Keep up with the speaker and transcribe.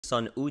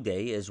Son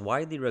Uday is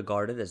widely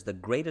regarded as the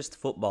greatest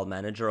football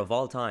manager of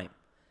all time.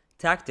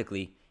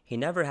 Tactically, he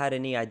never had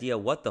any idea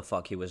what the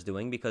fuck he was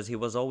doing because he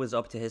was always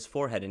up to his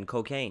forehead in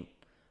cocaine.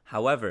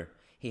 However,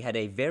 he had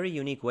a very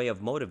unique way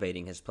of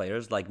motivating his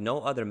players like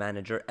no other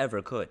manager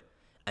ever could,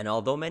 and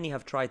although many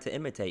have tried to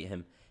imitate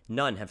him,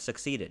 none have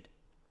succeeded.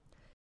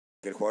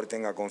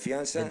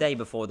 The day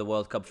before the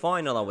World Cup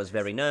final, I was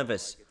very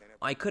nervous.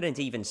 I couldn't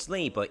even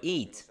sleep or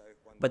eat.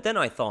 But then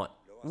I thought,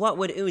 what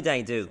would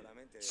Uday do?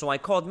 So I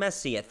called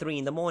Messi at 3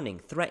 in the morning,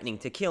 threatening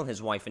to kill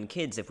his wife and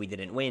kids if we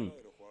didn't win.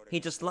 He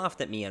just laughed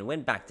at me and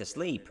went back to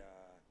sleep.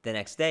 The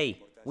next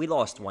day, we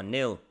lost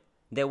 1-0.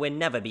 There will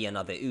never be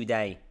another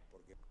Uday.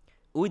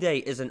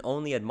 Uday isn't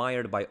only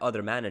admired by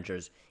other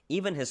managers,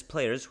 even his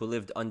players who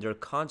lived under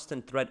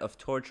constant threat of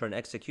torture and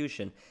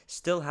execution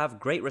still have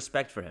great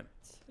respect for him.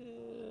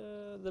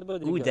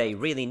 Uday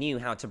really knew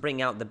how to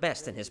bring out the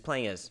best in his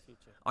players.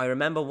 I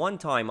remember one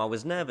time I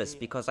was nervous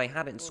because I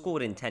hadn't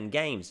scored in 10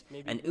 games,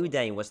 and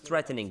Uday was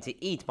threatening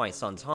to eat my son's heart.